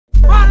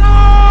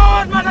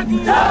The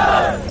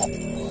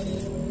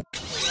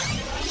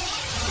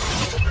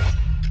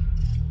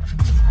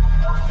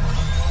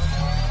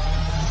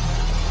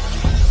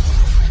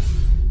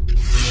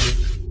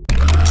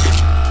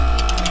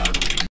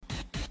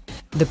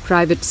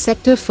private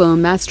sector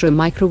firm Astra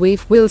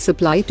Microwave will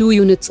supply 2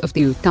 units of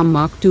the Uttam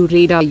Mark II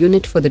radar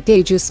unit for the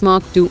Tejas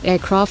Mark II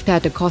aircraft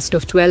at a cost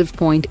of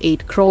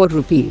 12.8 crore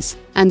rupees,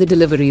 and the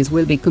deliveries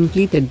will be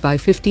completed by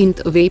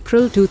 15th of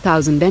April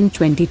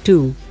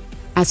 2022.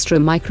 Astra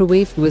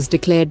Microwave was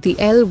declared the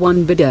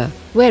L1 bidder,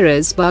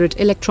 whereas Bharat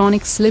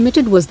Electronics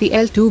Limited was the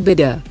L2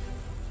 bidder.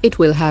 It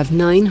will have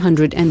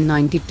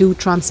 992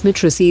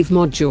 transmit-receive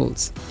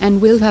modules,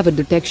 and will have a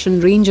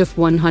detection range of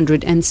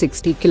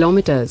 160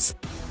 kilometers.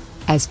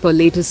 As per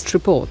latest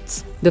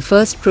reports, the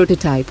first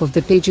prototype of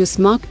the Tejas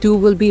Mark II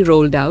will be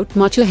rolled out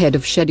much ahead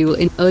of schedule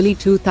in early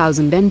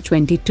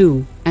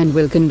 2022, and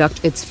will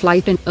conduct its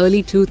flight in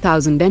early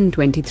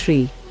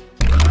 2023.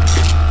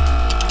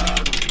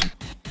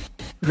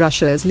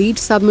 Russia's lead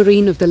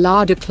submarine of the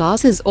LADA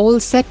class is all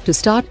set to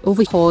start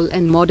overhaul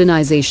and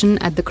modernization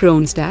at the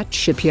Corset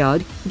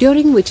shipyard,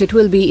 during which it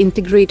will be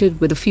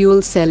integrated with a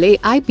fuel cell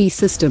AIP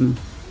system.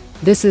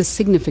 This is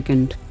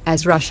significant,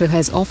 as Russia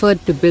has offered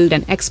to build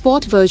an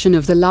export version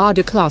of the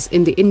LADA class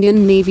in the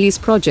Indian Navy's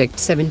Project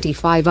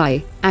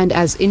 75I, and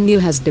as India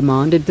has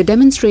demanded the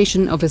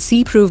demonstration of a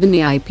sea-proven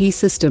AIP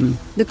system,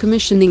 the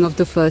commissioning of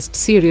the first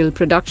serial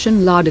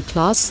production LADA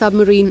class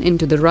submarine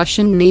into the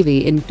Russian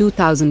Navy in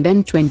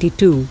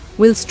 2022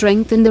 will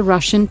strengthen the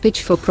Russian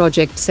pitch for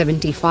Project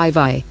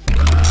 75I.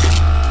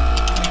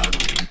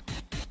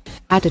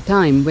 At a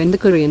time when the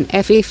Korean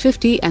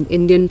F-50 and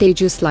Indian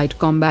Tejas light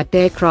combat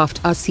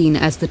aircraft are seen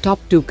as the top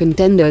 2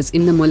 contenders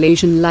in the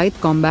Malaysian light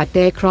combat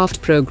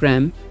aircraft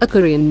program, a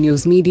Korean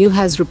news media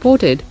has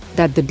reported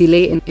that the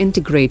delay in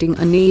integrating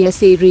an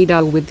AESA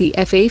radar with the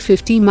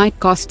F-50 might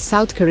cost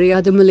South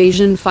Korea the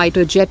Malaysian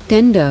fighter jet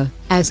tender,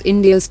 as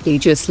India's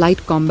Tejas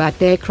light combat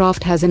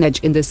aircraft has an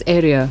edge in this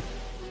area.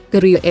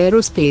 Korea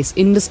Aerospace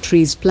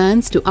Industries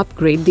plans to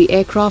upgrade the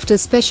aircraft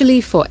especially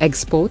for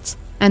exports,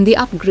 and the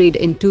upgrade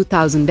in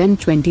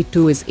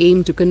 2022 is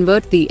aimed to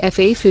convert the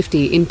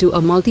F-50 into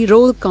a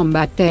multi-role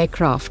combat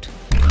aircraft.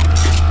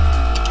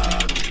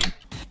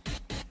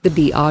 The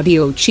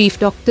DRDO Chief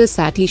Dr.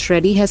 Satish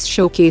Reddy has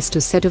showcased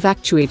a set of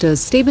Actuators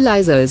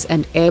Stabilizers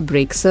and air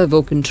brake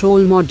servo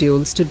control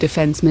modules to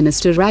Defence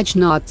Minister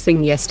Rajnath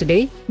Singh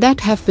yesterday,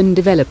 that have been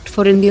developed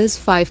for India's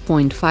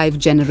 5.5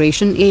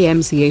 generation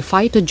AMCA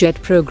fighter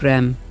jet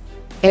program.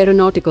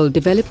 Aeronautical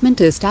Development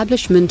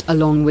Establishment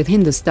along with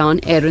Hindustan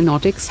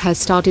Aeronautics has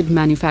started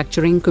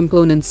manufacturing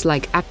components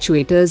like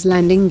actuators,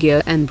 landing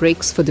gear and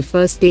brakes for the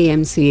first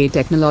AMCA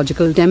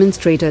technological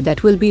demonstrator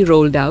that will be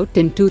rolled out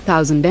in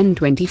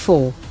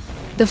 2024.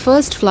 The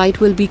first flight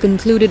will be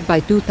concluded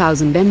by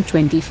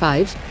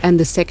 2025, and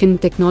the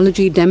second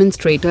technology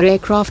demonstrator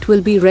aircraft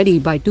will be ready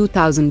by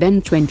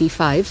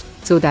 2025,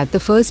 so that the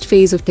first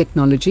phase of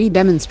technology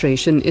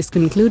demonstration is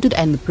concluded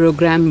and the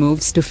program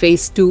moves to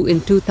phase 2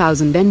 in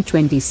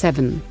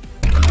 2027.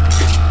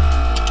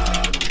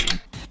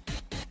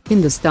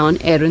 Hindustan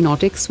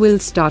Aeronautics will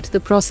start the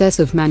process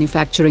of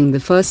manufacturing the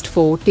first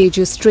 4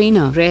 Tejas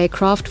Trainer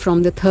aircraft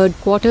from the third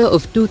quarter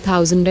of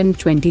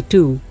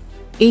 2022.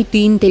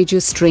 18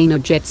 Tejas Trainer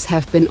jets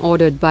have been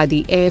ordered by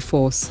the Air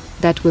Force,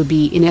 that will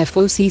be in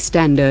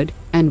FOC-Standard,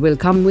 and will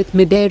come with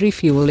mid-air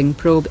refueling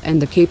probe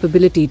and the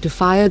capability to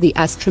fire the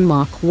Astra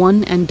Mark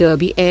I and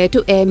Derby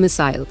air-to-air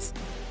missiles.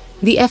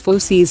 The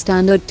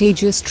FOC-Standard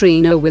Tejas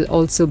Trainer will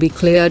also be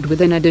cleared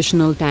with an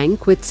additional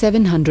tank with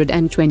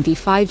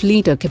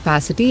 725-litre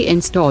capacity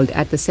installed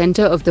at the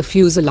center of the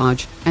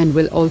fuselage, and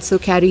will also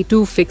carry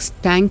 2 fixed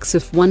tanks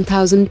of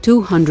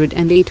 1,200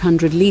 and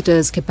 800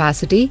 litres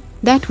capacity,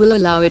 that will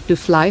allow it to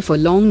fly for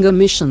longer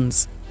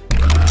missions.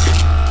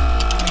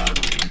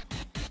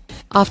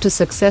 After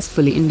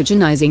successfully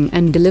indigenizing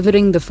and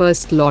delivering the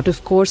first lot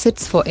of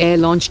corsets for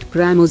air-launched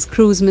Brahmos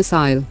cruise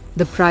missile,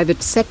 the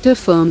private sector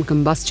firm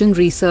Combustion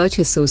Research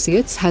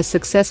Associates has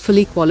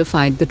successfully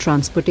qualified the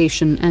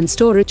transportation and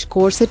storage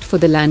corset for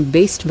the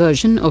land-based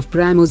version of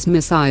Brahmos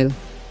missile.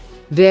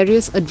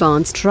 Various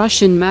advanced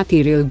Russian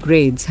material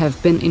grades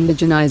have been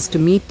indigenized to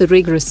meet the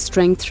rigorous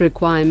strength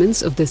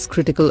requirements of this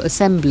critical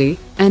assembly,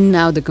 and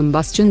now the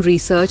Combustion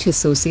Research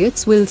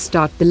Associates will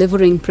start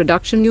delivering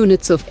production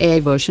units of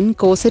air version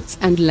corsets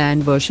and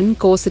land version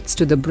corsets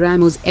to the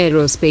Brahmos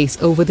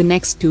Aerospace over the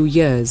next 2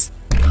 years.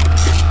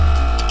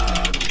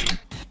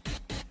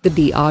 The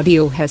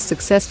DRDO has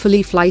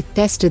successfully flight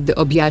tested the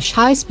Abhyas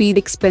high-speed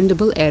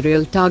expendable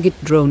aerial target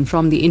drone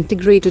from the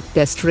integrated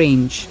test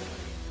range.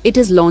 It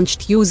is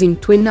launched using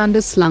twin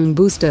underslung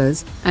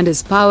boosters, and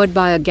is powered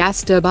by a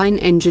gas turbine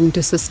engine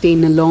to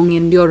sustain a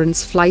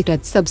long-endurance flight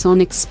at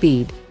subsonic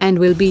speed, and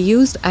will be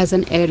used as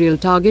an aerial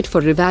target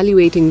for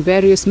evaluating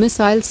various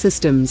missile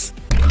systems.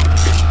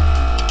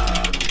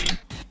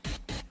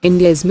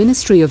 India's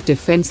Ministry of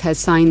Defence has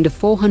signed a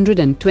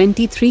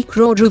 423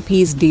 crore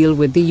rupees deal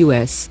with the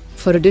US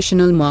for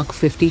additional Mark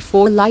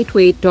 54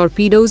 lightweight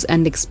torpedoes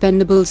and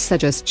expendables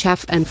such as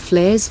chaff and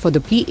flares for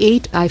the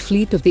P-8I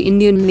fleet of the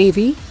Indian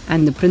Navy,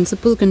 and the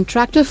principal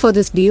contractor for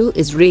this deal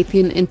is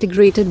Raytheon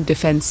Integrated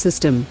Defense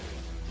System.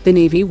 The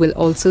Navy will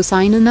also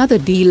sign another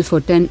deal for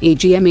 10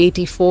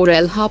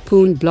 AGM-84L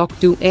Harpoon Block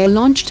II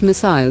air-launched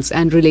missiles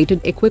and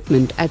related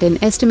equipment at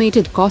an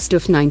estimated cost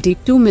of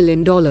 $92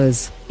 million,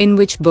 in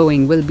which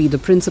Boeing will be the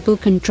principal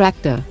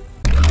contractor.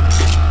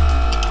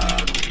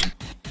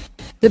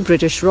 The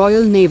British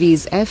Royal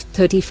Navy's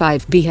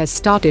F-35B has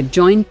started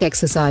joint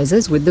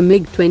exercises with the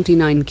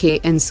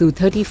MiG-29K and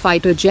Su-30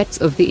 fighter jets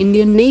of the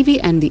Indian Navy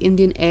and the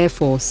Indian Air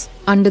Force,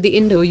 under the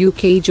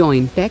Indo-UK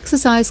Joint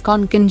Exercise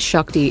Konkan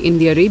Shakti in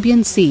the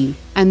Arabian Sea,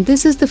 and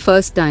this is the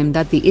first time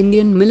that the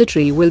Indian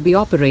military will be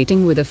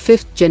operating with a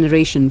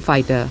fifth-generation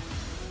fighter.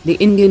 The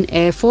Indian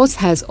Air Force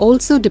has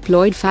also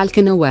deployed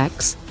Falcon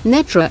AWACS,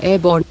 Netra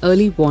airborne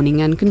early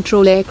warning and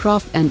control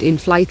aircraft and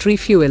in-flight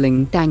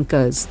refueling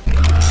tankers.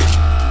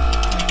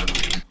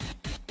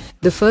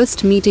 The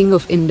first meeting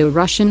of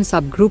Indo-Russian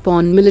subgroup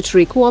on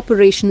military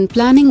cooperation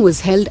planning was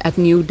held at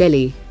New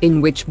Delhi,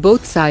 in which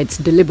both sides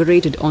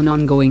deliberated on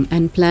ongoing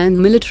and planned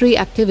military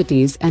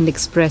activities and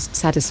expressed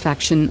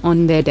satisfaction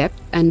on their depth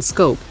and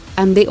scope,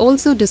 and they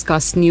also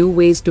discussed new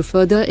ways to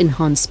further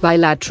enhance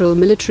bilateral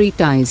military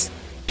ties.